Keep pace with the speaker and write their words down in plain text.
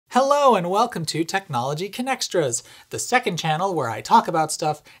Hello and welcome to Technology Connextras, the second channel where I talk about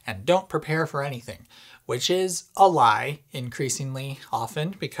stuff and don't prepare for anything, which is a lie increasingly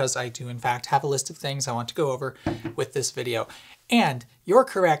often because I do in fact have a list of things I want to go over with this video. And you're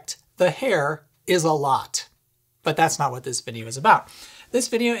correct, the hair is a lot, but that's not what this video is about. This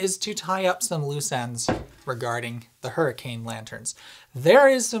video is to tie up some loose ends regarding the hurricane lanterns. There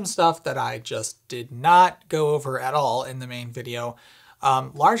is some stuff that I just did not go over at all in the main video.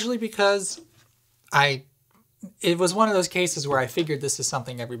 Largely because it was one of those cases where I figured this is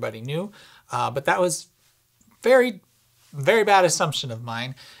something everybody knew, but that was very, very bad assumption of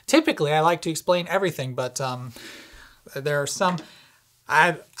mine. Typically, I like to explain everything, but there are some,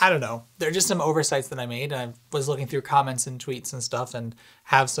 I don't know, there are just some oversights that I made. I was looking through comments and tweets and stuff and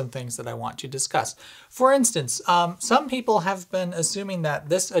have some things that I want to discuss. For instance, some people have been assuming that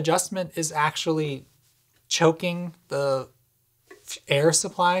this adjustment is actually choking the air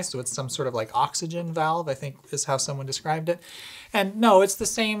supply, so it's some sort of like oxygen valve, I think is how someone described it. And no, it's the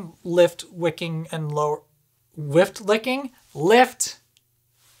same lift wicking and lower wick lifting.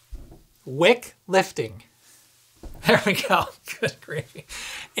 There we go. Good gravy.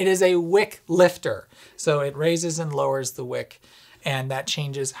 It is a wick lifter. So it raises and lowers the wick, and that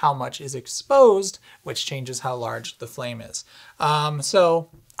changes how much is exposed, which changes how large the flame is. So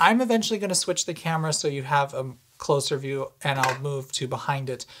I'm eventually going to switch the camera so you have a closer view, and I'll move to behind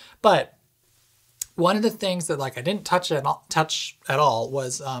it. But one of the things that I didn't touch at all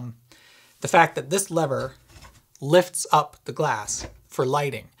was the fact that this lever lifts up the glass for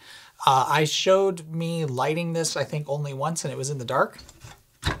lighting. I showed me lighting this, I think, only once, and it was in the dark.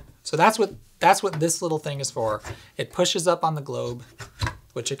 So that's what this little thing is for. It pushes up on the globe,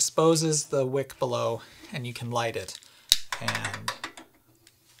 which exposes the wick below, and you can light it. And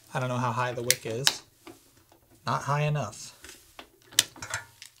I don't know how high the wick is. Not high enough.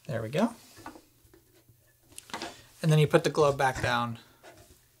 There we go. And then you put the globe back down,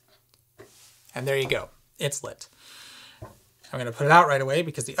 and there you go. It's lit. I'm going to put it out right away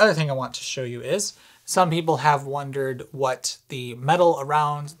because the other thing I want to show you is some people have wondered what the metal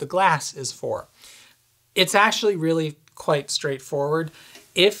around the glass is for. It's actually really quite straightforward.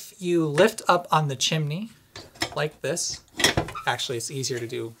 If you lift up on the chimney like this, actually it's easier to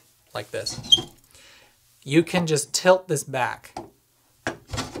do like this. You can just tilt this back.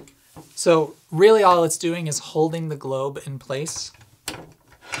 So really all it's doing is holding the globe in place.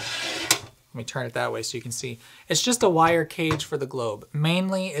 Let me turn it that way so you can see. It's just a wire cage for the globe.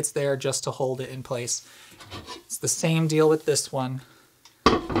 Mainly it's there just to hold it in place. It's the same deal with this one.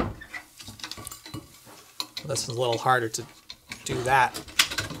 This is a little harder to do that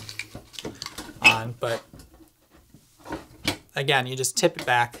on, but again, you just tip it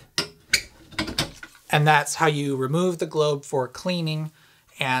back. And that's how you remove the globe for cleaning.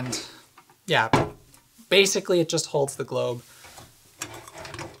 And yeah, basically it just holds the globe.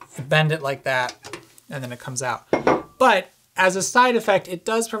 You bend it like that, and then it comes out. But as a side effect, it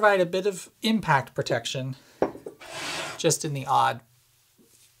does provide a bit of impact protection, just in the odd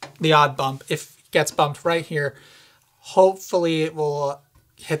bump. If it gets bumped right here, hopefully it will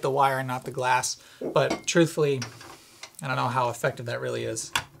hit the wire and not the glass. But truthfully, I don't know how effective that really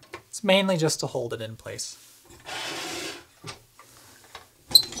is. It's mainly just to hold it in place.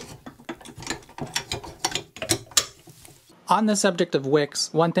 On the subject of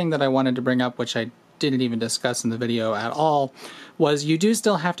wicks, one thing that I wanted to bring up, which I didn't even discuss in the video at all, was you do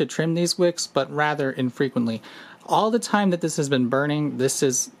still have to trim these wicks, but rather infrequently. All the time that this has been burning, this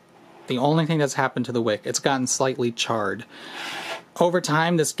is the only thing that's happened to the wick. It's gotten slightly charred. Over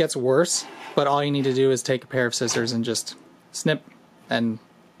time, this gets worse, but all you need to do is take a pair of scissors and just snip and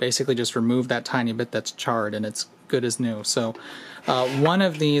basically just remove that tiny bit that's charred, and it's good as new. So one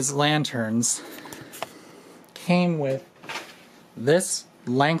of these lanterns came with this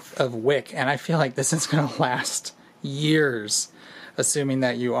length of wick, and I feel like this is going to last years, assuming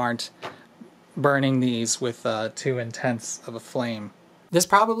that you aren't burning these with too intense of a flame. This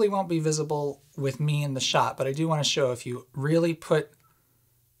probably won't be visible with me in the shot, but I do want to show if you really put,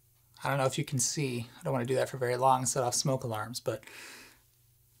 I don't know if you can see, I don't want to do that for very long and set off smoke alarms, but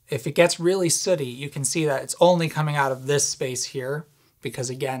if it gets really sooty, you can see that it's only coming out of this space here because,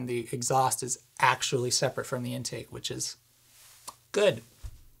 again, the exhaust is actually separate from the intake, which is good.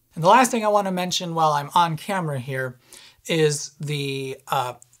 And the last thing I want to mention while I'm on camera here is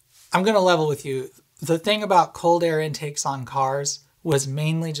I'm going to level with you. The thing about cold air intakes on cars was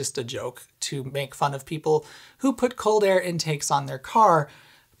mainly just a joke to make fun of people who put cold air intakes on their car,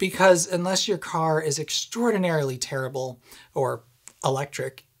 because unless your car is extraordinarily terrible or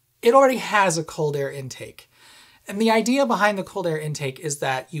electric, it already has a cold air intake. And the idea behind the cold air intake is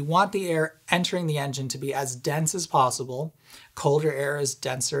that you want the air entering the engine to be as dense as possible. Colder air is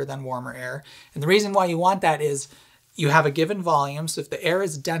denser than warmer air. And the reason why you want that is you have a given volume, so if the air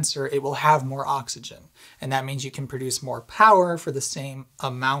is denser, it will have more oxygen. And that means you can produce more power for the same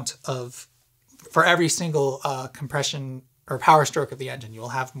amount of, for every single compression or power stroke of the engine. You will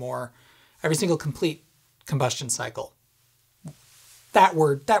have more, every single complete combustion cycle.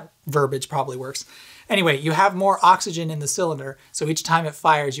 That verbiage probably works. Anyway, you have more oxygen in the cylinder, so each time it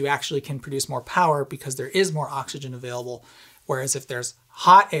fires, you actually can produce more power because there is more oxygen available. Whereas if there's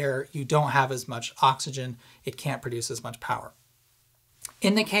hot air, you don't have as much oxygen, it can't produce as much power.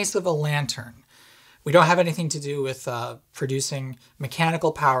 In the case of a lantern, we don't have anything to do with producing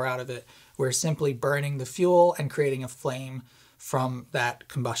mechanical power out of it. We're simply burning the fuel and creating a flame from that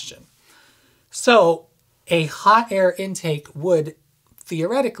combustion. So a hot air intake would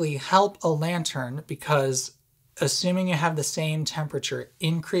theoretically help a lantern because assuming you have the same temperature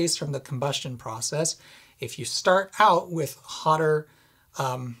increase from the combustion process, if you start out with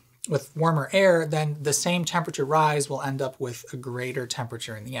with warmer air, then the same temperature rise will end up with a greater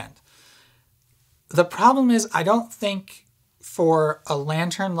temperature in the end. The problem is I don't think for a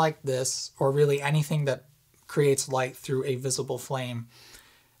lantern like this, or really anything that creates light through a visible flame,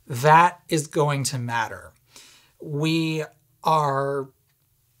 that is going to matter. We're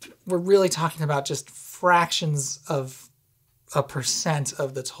really talking about just fractions of a percent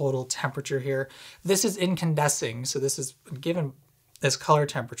of the total temperature here. This is incandescing, so this is given this color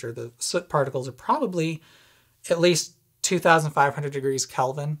temperature. The soot particles are probably at least 2,500 degrees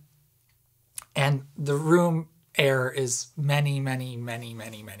Kelvin, and the room air is many, many, many,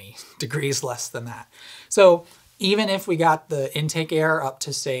 many, many degrees less than that. So even if we got the intake air up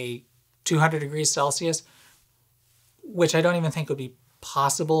to, say, 200 degrees Celsius, which I don't even think would be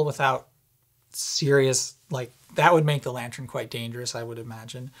possible without serious, that would make the lantern quite dangerous, I would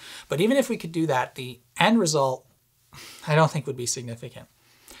imagine. But even if we could do that, the end result, I don't think would be significant.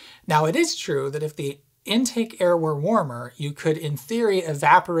 Now, it is true that if the intake air were warmer, you could, in theory,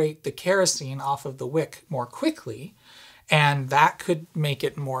 evaporate the kerosene off of the wick more quickly, and that could make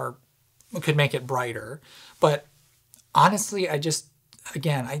it brighter. But honestly, I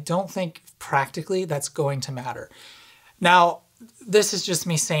don't think practically that's going to matter. Now, this is just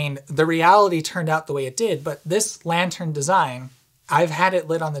me saying the reality turned out the way it did, but this lantern design, I've had it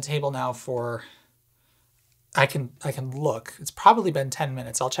lit on the table now for, I can look. It's probably been 10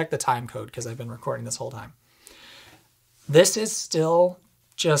 minutes. I'll check the time code because I've been recording this whole time. This is still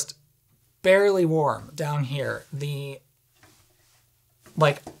just barely warm down here.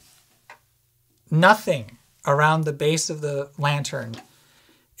 Nothing around the base of the lantern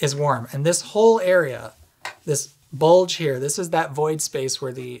is warm. And this whole area, this bulge here, this is that void space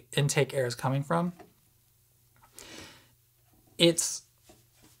where the intake air is coming from. It's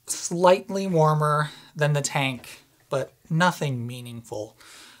slightly warmer than the tank, but nothing meaningful.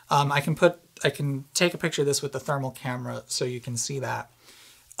 I can take a picture of this with the thermal camera so you can see that.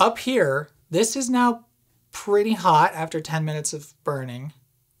 Up here, this is now pretty hot after 10 minutes of burning,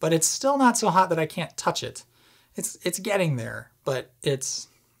 but it's still not so hot that I can't touch it. It's getting there, but it's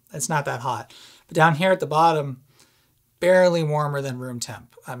not that hot. But down here at the bottom, barely warmer than room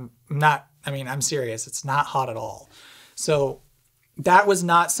temp. I'm serious. It's not hot at all. So that was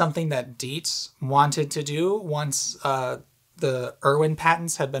not something that Dietz wanted to do once the Irwin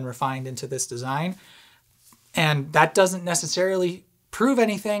patents had been refined into this design. And that doesn't necessarily prove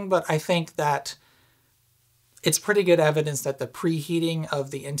anything, but I think that it's pretty good evidence that the preheating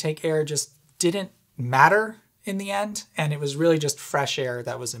of the intake air just didn't matter in the end, and it was really just fresh air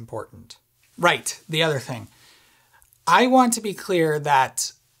that was important. Right, the other thing. I want to be clear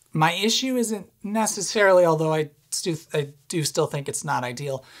that my issue isn't necessarily, although I do still think it's not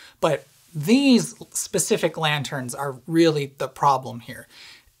ideal, but these specific lanterns are really the problem here.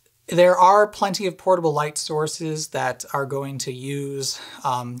 There are plenty of portable light sources that are going to use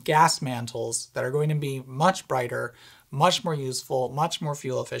gas mantles that are going to be much brighter, much more useful, much more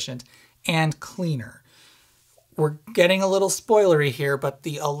fuel efficient, and cleaner. We're getting a little spoilery here, but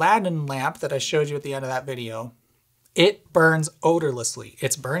the Aladdin lamp that I showed you at the end of that video, it burns odorlessly.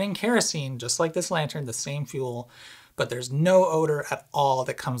 It's burning kerosene, just like this lantern, the same fuel, but there's no odor at all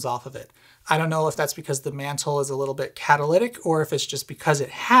that comes off of it. I don't know if that's because the mantle is a little bit catalytic or if it's just because it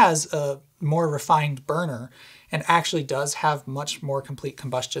has a more refined burner and actually does have much more complete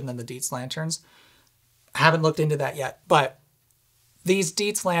combustion than the Dietz lanterns. I haven't looked into that yet, but these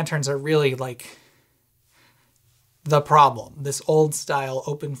Dietz lanterns are really like the problem. This old style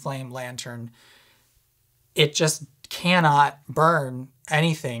open flame lantern, it just cannot burn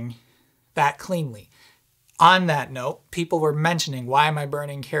anything that cleanly. On that note, people were mentioning, why am I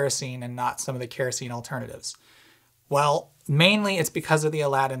burning kerosene and not some of the kerosene alternatives? Well, mainly it's because of the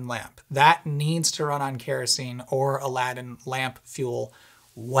Aladdin lamp. That needs to run on kerosene or Aladdin lamp fuel,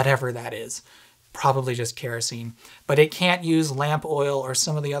 whatever that is. Probably just kerosene. But it can't use lamp oil or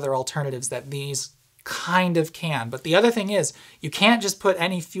some of the other alternatives that these kind of can. But the other thing is, you can't just put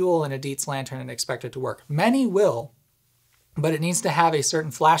any fuel in a Dietz lantern and expect it to work. Many will, but it needs to have a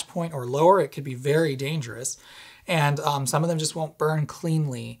certain flash point or lower. It could be very dangerous. And some of them just won't burn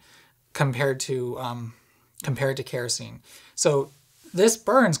cleanly compared to kerosene. So this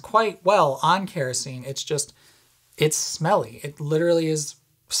burns quite well on kerosene. It's just, it's smelly. It literally is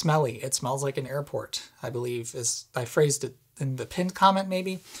smelly. It smells like an airport, I believe, is I phrased it in the pinned comment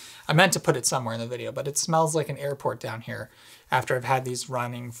maybe. I meant to put it somewhere in the video, but it smells like an airport down here after I've had these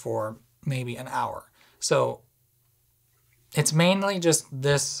running for maybe an hour. So it's mainly just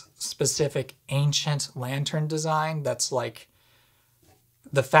this specific ancient lantern design that's like,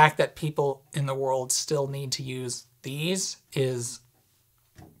 the fact that people in the world still need to use these is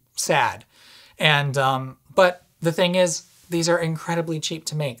sad. And but the thing is, these are incredibly cheap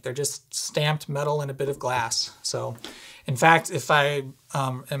to make. They're just stamped metal and a bit of glass. So in fact, if I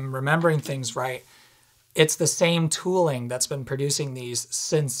am remembering things right, it's the same tooling that's been producing these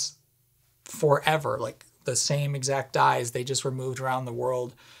since forever, like the same exact dies. They just were moved around the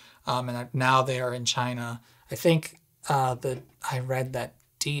world, and now they are in China. I think I read that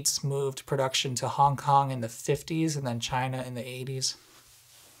Dietz moved production to Hong Kong in the 50s and then China in the 80s.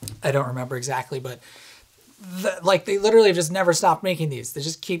 I don't remember exactly, but like they literally have just never stopped making these. They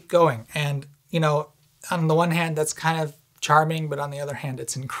just keep going. And, you know, on the one hand, that's kind of charming, but on the other hand,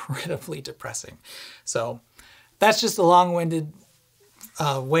 it's incredibly depressing. So that's just a long-winded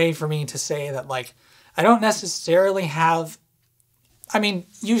way for me to say that, like, I don't necessarily have, I mean,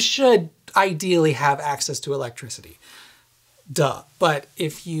 you should ideally have access to electricity. Duh. But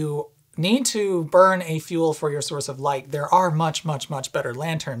if you need to burn a fuel for your source of light, there are much, much, much better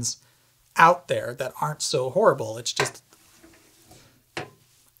lanterns out there that aren't so horrible. It's just,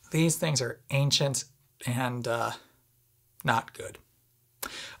 these things are ancient and not good.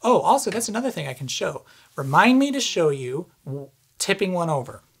 Oh, also, that's another thing I can show. Remind me to show you tipping one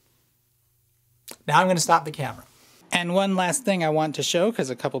over. Now I'm going to stop the camera. And one last thing I want to show, because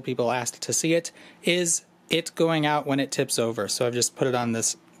a couple people asked to see it, is it going out when it tips over. So I've just put it on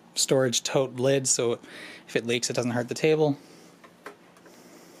this storage tote lid, so if it leaks, it doesn't hurt the table.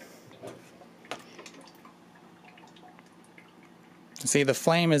 See, the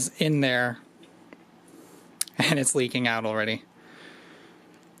flame is in there, and it's leaking out already.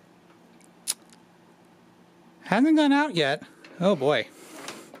 Hasn't gone out yet. Oh boy.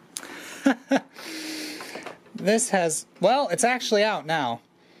 This has, well, it's actually out now.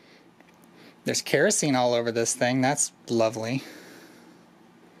 There's kerosene all over this thing. That's lovely.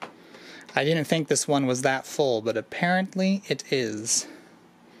 I didn't think this one was that full, but apparently it is.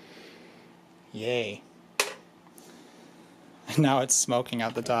 Yay. Now it's smoking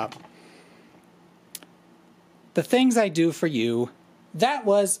out the top. The things I do for you, that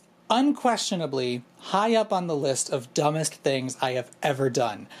was unquestionably high up on the list of dumbest things I have ever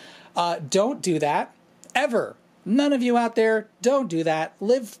done. Don't do that. Ever. None of you out there, don't do that.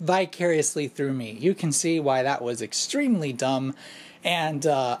 Live vicariously through me. You can see why that was extremely dumb, and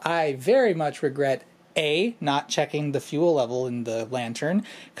I very much regret A, not checking the fuel level in the lantern,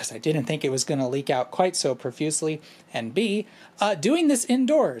 because I didn't think it was going to leak out quite so profusely, and B, doing this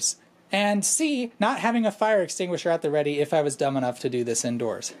indoors, and C, not having a fire extinguisher at the ready if I was dumb enough to do this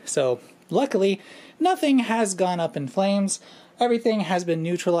indoors. So, luckily, nothing has gone up in flames. Everything has been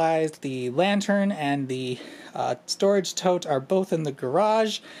neutralized. The lantern and the storage tote are both in the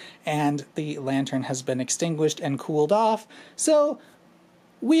garage, and the lantern has been extinguished and cooled off. So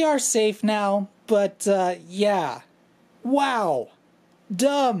we are safe now, but yeah. Wow.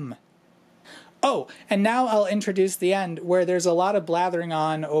 Dumb. Oh, and now I'll introduce the end, where there's a lot of blathering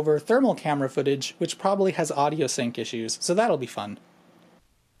on over thermal camera footage, which probably has audio sync issues, so that'll be fun.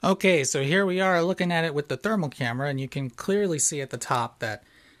 Okay, so here we are looking at it with the thermal camera, and you can clearly see at the top that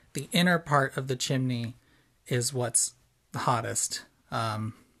the inner part of the chimney is what's the hottest.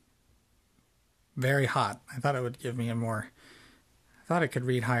 Very hot. I thought it would give me a more... I thought it could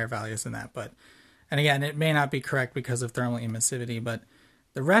read higher values than that, but... And again, it may not be correct because of thermal emissivity, but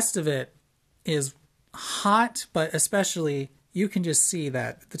the rest of it is hot, but especially you can just see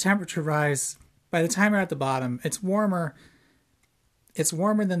that the temperature rise, by the time you're at the bottom, it's warmer. It's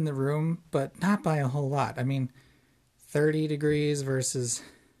warmer than the room, but not by a whole lot. I mean, 30 degrees versus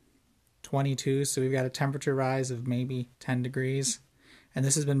 22, so we've got a temperature rise of maybe 10 degrees. And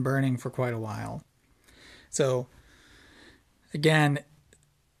this has been burning for quite a while. So again,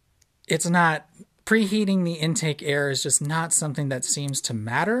 it's not, preheating the intake air is just not something that seems to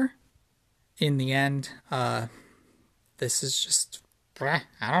matter in the end. This is just, I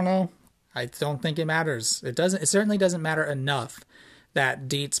don't know. I don't think it matters. It certainly doesn't matter enough that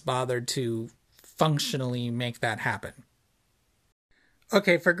Dietz bothered to functionally make that happen.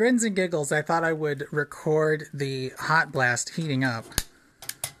 Okay, for grins and giggles, I thought I would record the hot blast heating up.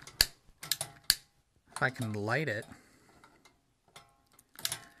 If I can light it.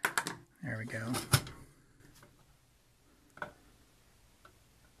 There we go.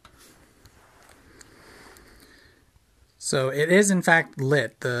 So it is in fact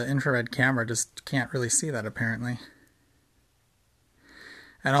lit. The infrared camera just can't really see that apparently.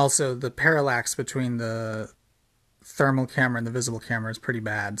 And also the parallax between the thermal camera and the visible camera is pretty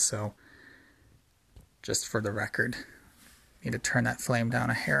bad, so just for the record, need to turn that flame down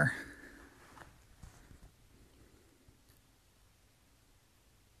a hair.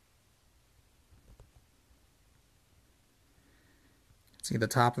 See, the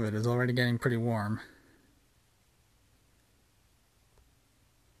top of it is already getting pretty warm.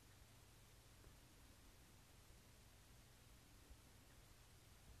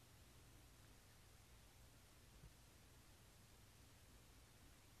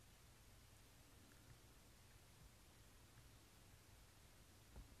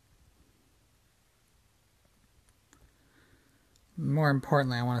 More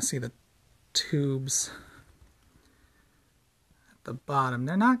importantly, I want to see the tubes at the bottom.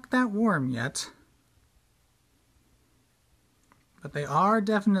 They're not that warm yet, but they are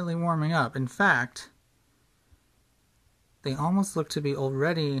definitely warming up. In fact, they almost look to be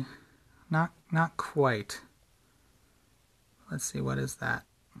already, not quite. Let's see, what is that?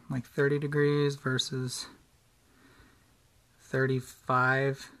 Like 30 degrees versus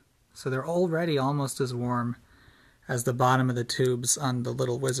 35. So they're already almost as warm as the bottom of the tubes on the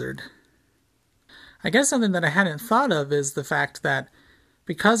little wizard. I guess something that I hadn't thought of is the fact that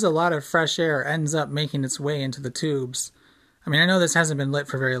because a lot of fresh air ends up making its way into the tubes, I mean, I know this hasn't been lit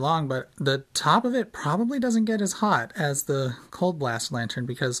for very long, but the top of it probably doesn't get as hot as the cold blast lantern,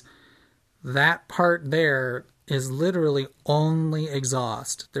 because that part there is literally only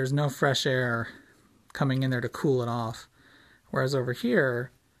exhaust. There's no fresh air coming in there to cool it off. Whereas over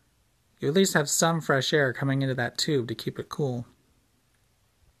here, you at least have some fresh air coming into that tube to keep it cool.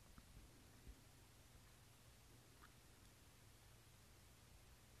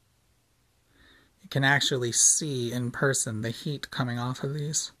 You can actually see in person the heat coming off of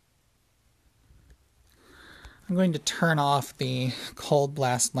these. I'm going to turn off the cold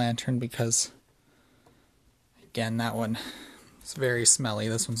blast lantern because, again, that one is very smelly.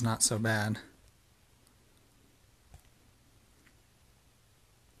 This one's not so bad.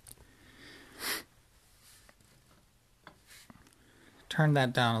 Turn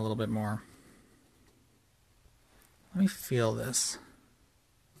that down a little bit more. Let me feel this.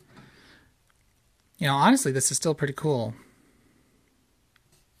 You know, honestly, this is still pretty cool.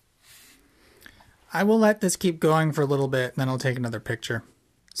 I will let this keep going for a little bit, and then I'll take another picture.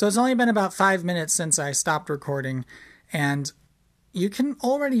 So it's only been about 5 minutes since I stopped recording, and you can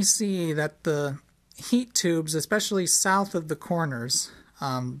already see that the heat tubes, especially south of the corners,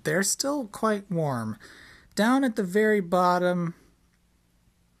 they're still quite warm. Down at the very bottom,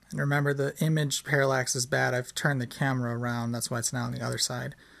 and remember the image parallax is bad, I've turned the camera around, that's why it's now on the other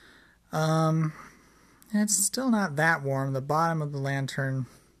side. It's still not that warm. The bottom of the lantern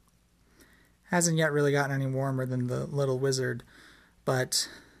hasn't yet really gotten any warmer than the little wizard, but,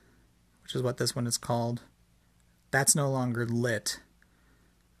 which is what this one is called, that's no longer lit.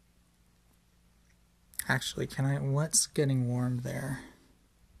 Actually, what's getting warm there?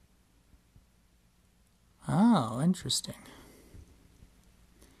 Oh, interesting.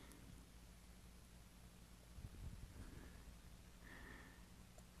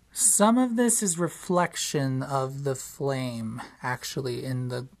 Some of this is reflection of the flame, actually, in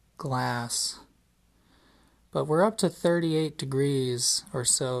the glass. But we're up to 38 degrees or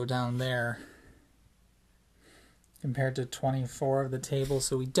so down there compared to 24 of the table,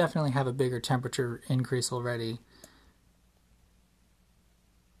 so we definitely have a bigger temperature increase already.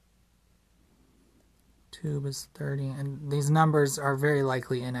 Tube is 30, and these numbers are very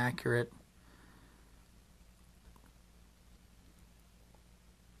likely inaccurate.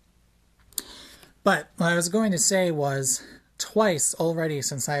 But what I was going to say was, twice already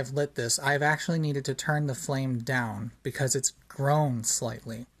since I've lit this, I've actually needed to turn the flame down because it's grown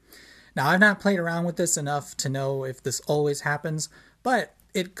slightly. Now, I've not played around with this enough to know if this always happens, but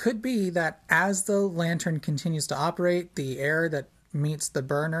it could be that as the lantern continues to operate, the air that meets the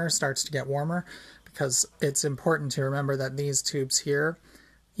burner starts to get warmer, because it's important to remember that these tubes here,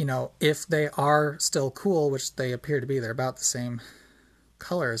 you know, if they are still cool, which they appear to be, they're about the same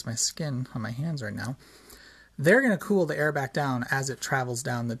color as my skin on my hands right now, they're going to cool the air back down as it travels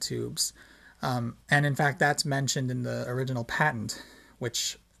down the tubes. And in fact, that's mentioned in the original patent,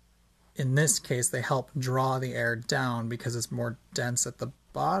 which in this case, they help draw the air down because it's more dense at the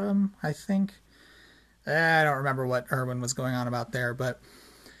bottom, I think. I don't remember what Irwin was going on about there, but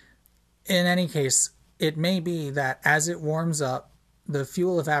in any case, it may be that as it warms up, the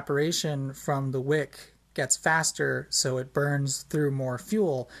fuel evaporation from the wick gets faster, so it burns through more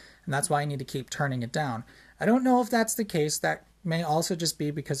fuel, and that's why I need to keep turning it down. I don't know if that's the case. That may also just be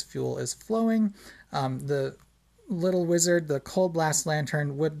because fuel is flowing. The Little Wizard, the cold blast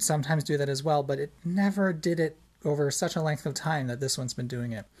lantern, would sometimes do that as well, but it never did it over such a length of time that this one's been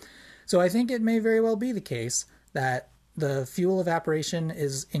doing it. So I think it may very well be the case that the fuel evaporation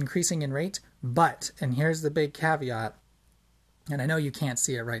is increasing in rate, but, and here's the big caveat, and I know you can't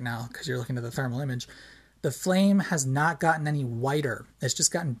see it right now because you're looking at the thermal image, the flame has not gotten any whiter. It's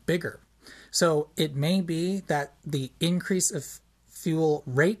just gotten bigger. So it may be that the increase of fuel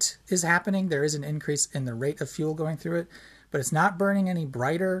rate is happening. There is an increase in the rate of fuel going through it, but it's not burning any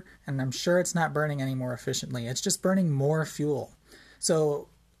brighter, and I'm sure it's not burning any more efficiently. It's just burning more fuel. So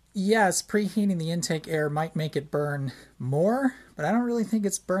yes, preheating the intake air might make it burn more, but I don't really think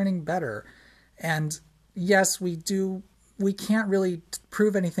it's burning better. And yes, we can't really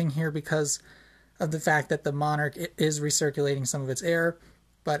prove anything here because of the fact that the Monarch is recirculating some of its air,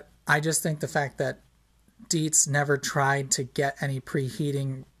 but I just think the fact that Dietz never tried to get any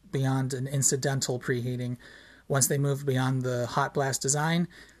preheating beyond an incidental preheating once they moved beyond the hot blast design,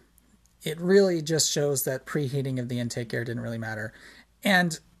 it really just shows that preheating of the intake air didn't really matter.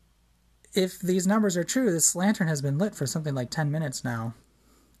 And if these numbers are true, this lantern has been lit for something like 10 minutes now.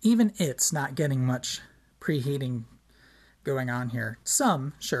 Even it's not getting much preheating going on here.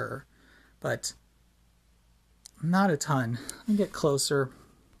 Some, sure, but not a ton. Let me get closer.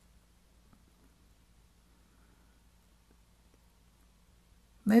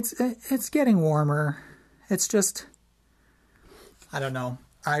 It's getting warmer. It's just, I don't know.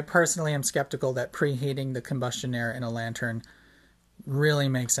 I personally am skeptical that preheating the combustion air in a lantern really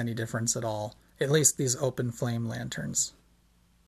makes any difference at all. At least these open flame lanterns.